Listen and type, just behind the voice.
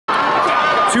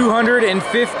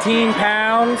215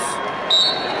 pounds.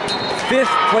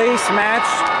 5th place match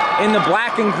in the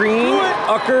black and green.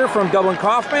 Ucker from Dublin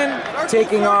Coffman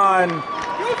taking on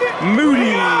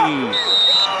Moody.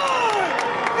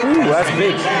 Ooh, that's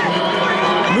big.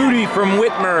 Moody from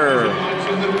Whitmer.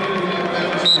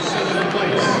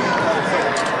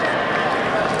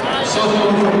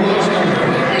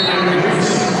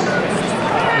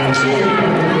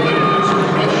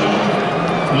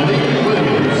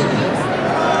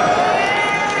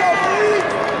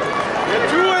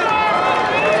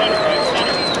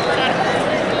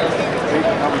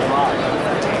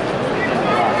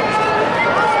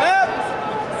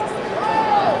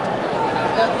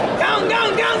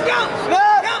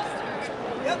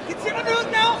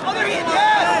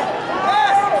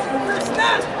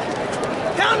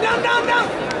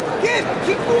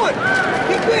 Keep going.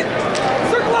 Keep it.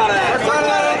 Circle out of that. Circle out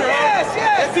of that. Yes,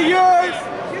 yes. Get to yours.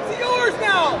 Get to yours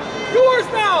now. Yours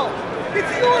now. Get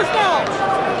to yours now.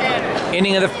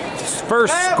 Ending of the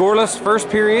first scoreless first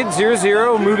period,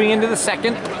 0-0, moving into the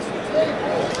second. Good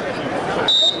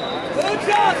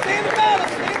job. Stay in the battle.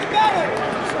 Stay in the battle.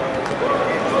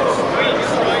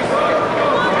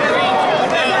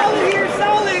 Solid here.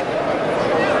 Solid.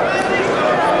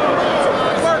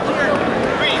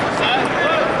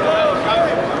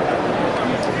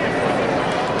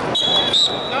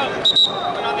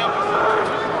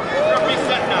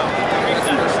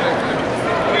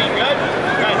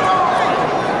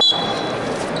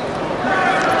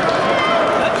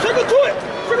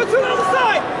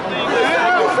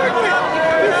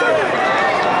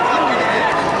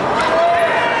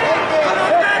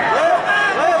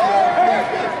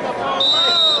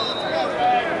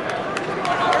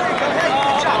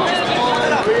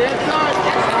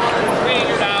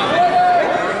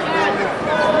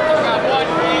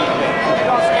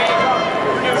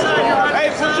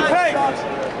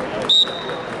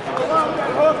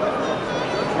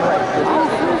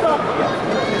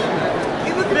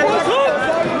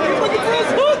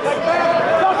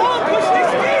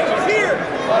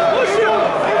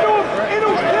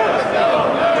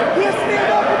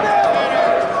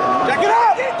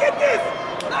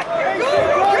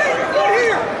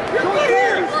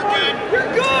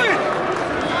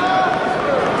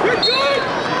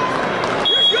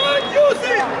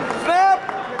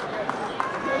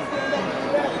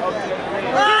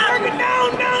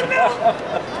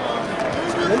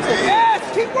 Yes,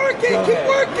 keep working, keep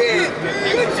working.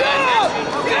 Good job.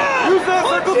 Yeah. Use that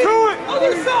circle to it.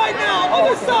 Other side now,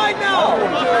 other side now.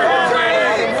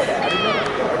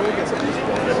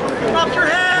 Up your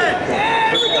head.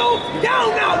 There we go.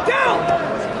 Down now, down.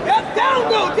 Yep, down,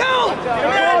 go, down.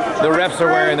 The refs are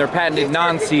wearing their patented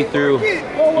non-see-through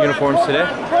uniforms today.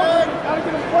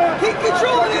 Keep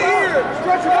controlling it here.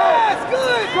 Yes,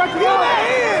 good. Feel that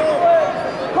hand.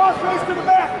 Cross face to the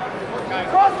back.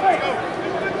 Cross face.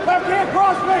 Left hand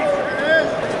cross face.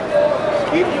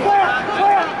 Keep flat,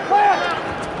 flat, flat.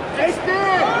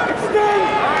 Extend. Extend.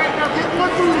 All right, now get one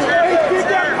through there. Hey, get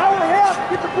that power half.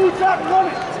 Get the boots out and run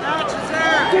it.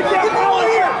 Get that power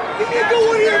here. Give me a good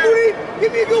one here, Moody.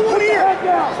 Give me a good one here.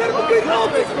 Set up a good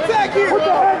offensive attack here. Put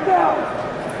the head down.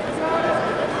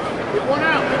 Get one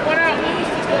out. Get one out.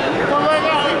 Get one leg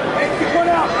out. Hey, get one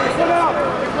out. Get one out.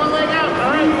 Get one leg out.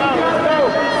 All right, now let's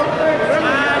go.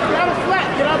 Get out of flat.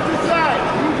 Get out to the side.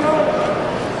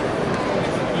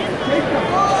 Take the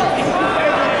cross.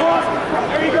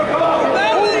 There you go. Come on.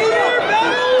 Battle here.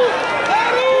 Battle.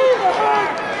 Battle.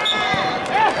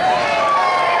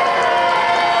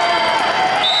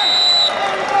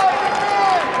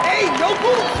 Hey, no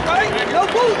boots, right? No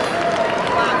boots.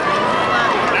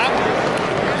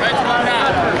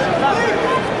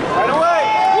 Right away.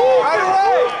 Right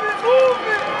away.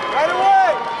 Movement. Right away.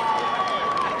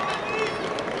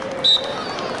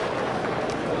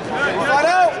 Slide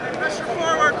out. Pressure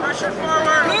forward. Pressure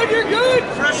forward. Good, you're good.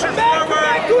 Pressure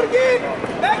Back to it again.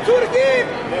 Back to it again.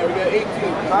 Yeah, we got 18.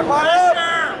 Tripod up.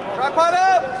 Tripod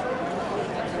up.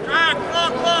 Drag.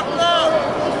 Block.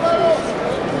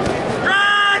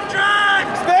 Drag.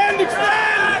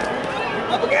 Extend.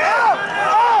 Up again.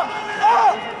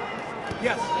 Up.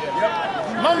 Yes.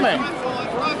 Monday.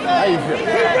 How you feel? Keep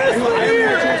wrestling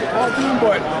here.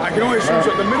 But I can only assume so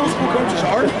the middle school coaches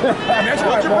are. And that's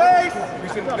why we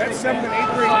said that's 7th and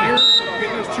 8th grade years.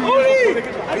 Getting those 2 Moody, years before they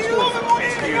get to high need a school. little bit more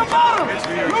energy on bottom. A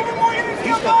little bit more energy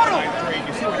on bottom.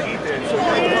 You see what he did. So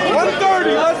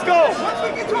 130, let's go. Once we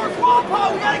get to our squad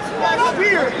pot, we gotta explode up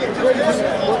here.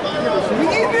 We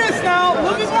need this now. A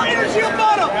little bit more energy on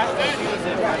bottom.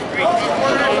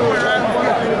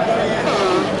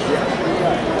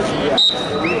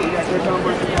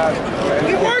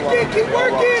 Keep working, keep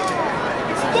working.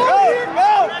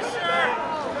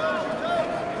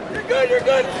 You're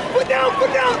good. Put down.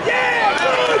 Yeah,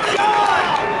 good shot.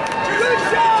 Good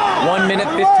shot. 1 minute,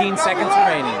 15 seconds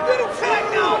remaining. Good attack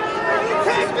now.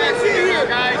 Attack back here.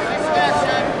 Guys,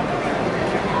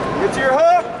 Get to your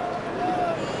hook.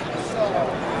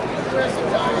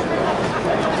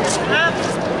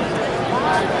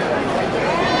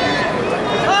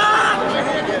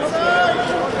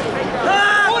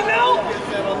 Come on now.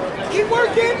 Keep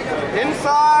working.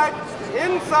 Inside.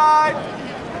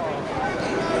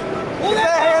 Get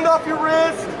that hand off your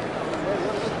wrist.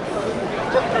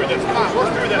 work through this. Come on,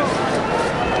 work through this.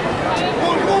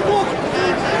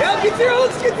 Yeah, get your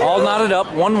hooks. All knotted up,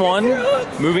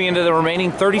 1-1. Moving into the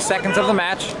remaining 30 seconds of the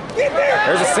match.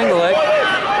 There's a single leg.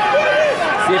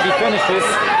 See if he finishes.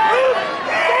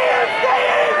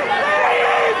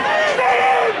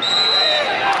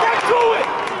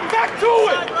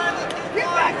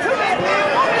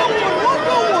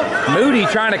 Moody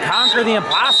trying to conquer the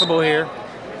impossible here.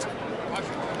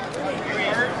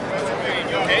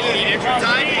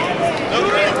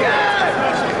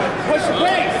 Push the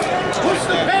pace! Push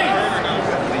the pace!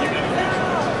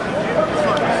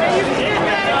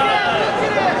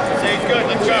 Stays good,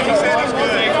 let's go.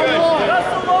 Stays good.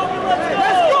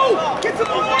 Let's go! Get to the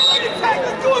leg attack,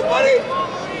 let's do it, buddy!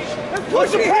 Let's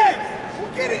push the pace!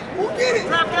 We'll get it!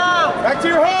 Back to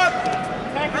your hook.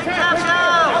 Back to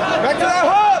that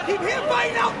hook. Keep him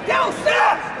fighting out! Down!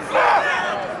 Snap!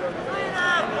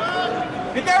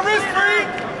 Get that wrist free.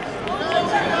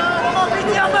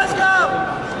 Let's go!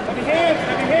 Heavy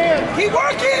hands. Keep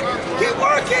working!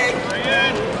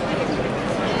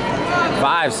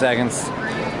 5 seconds.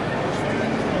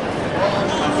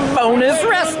 Bonus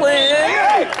wrestling!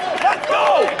 Hey! Let's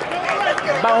go!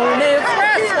 Bonus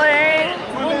wrestling!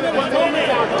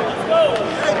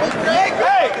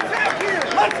 Hey! Attack here!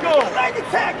 Let's go! Leg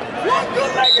attack! One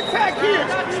good leg attack here!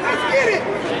 Let's get it!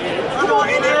 Come on,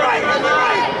 in there right!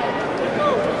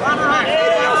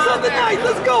 Something nice!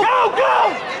 Let's go! Go!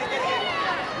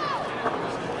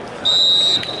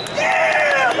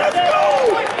 Yeah! Let's go!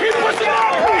 Keep pushing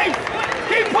that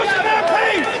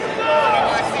pace!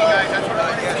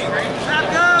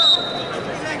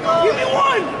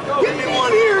 Give me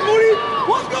one here, Moody!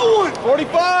 One good one!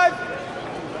 45.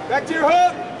 Back to your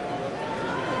hook.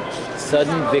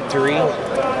 Sudden victory. Circle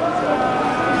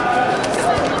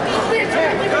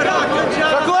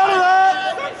out of that.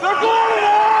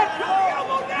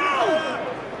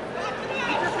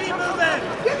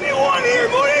 Give me one here,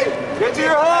 Moody! Get to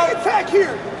your hook. Attack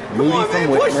here! Moody Come on, from man,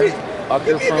 push Whitmer. it! Ucker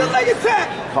Give me a good from leg attack!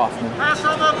 Coffman.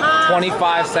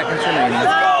 25 seconds remaining. Let's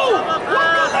go! One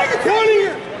good leg attack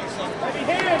here!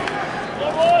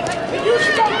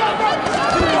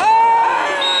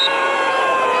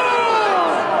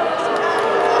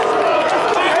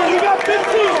 Hey, we got 15.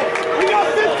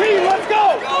 Let's go.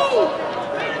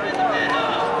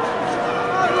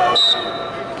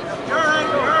 You're right.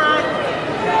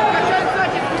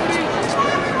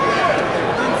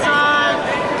 Inside.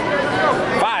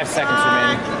 5 seconds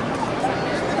remaining.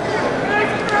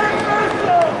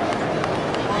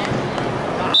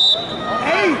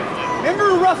 Hey! Remember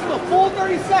to wrestle the full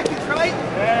 30 seconds, right?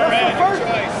 Wrestle first.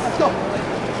 Let's go.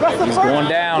 Wrestle He's first. going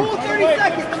down. Full 30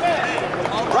 seconds.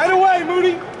 Right away,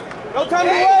 Moody. No time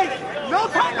to waste. No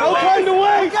time to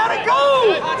waste. Gotta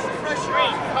go!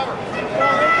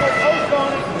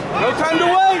 No time to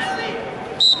waste.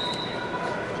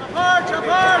 Jump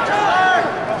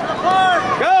hard.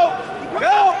 Go.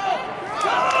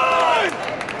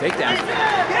 Takedown.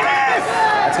 Yes!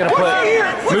 That's going to put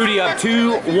Moody up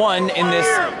 2-1 in this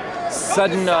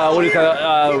sudden,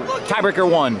 tiebreaker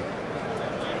 1.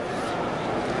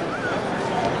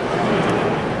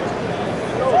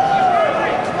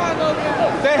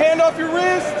 That hand off your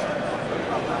wrist.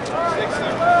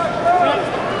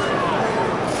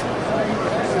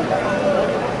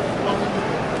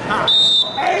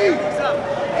 Hey,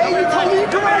 you told me you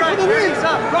come right for the win.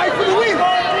 Right for the win.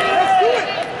 Let's do it.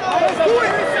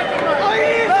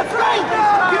 Let's right.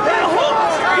 Get that hook.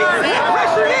 Get that hip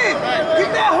pressure in.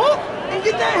 Get that hook and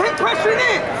get that hip pressure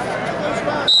in.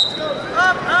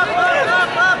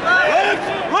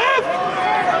 Lift.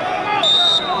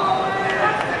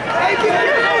 Hey, get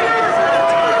careful.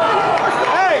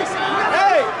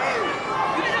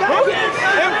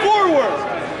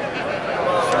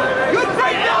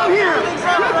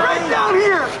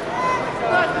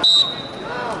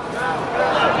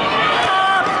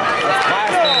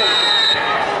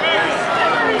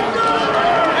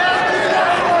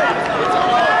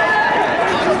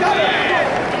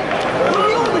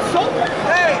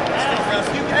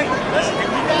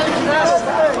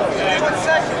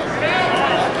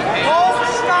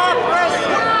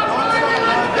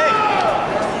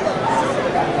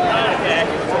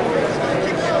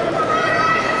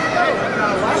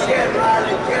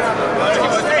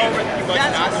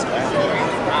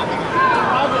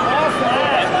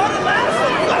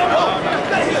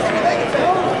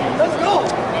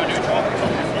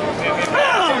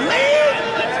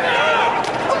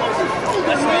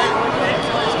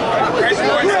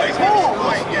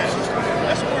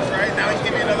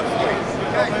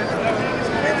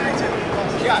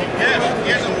 He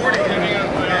has a warning.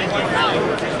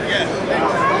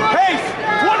 Yeah.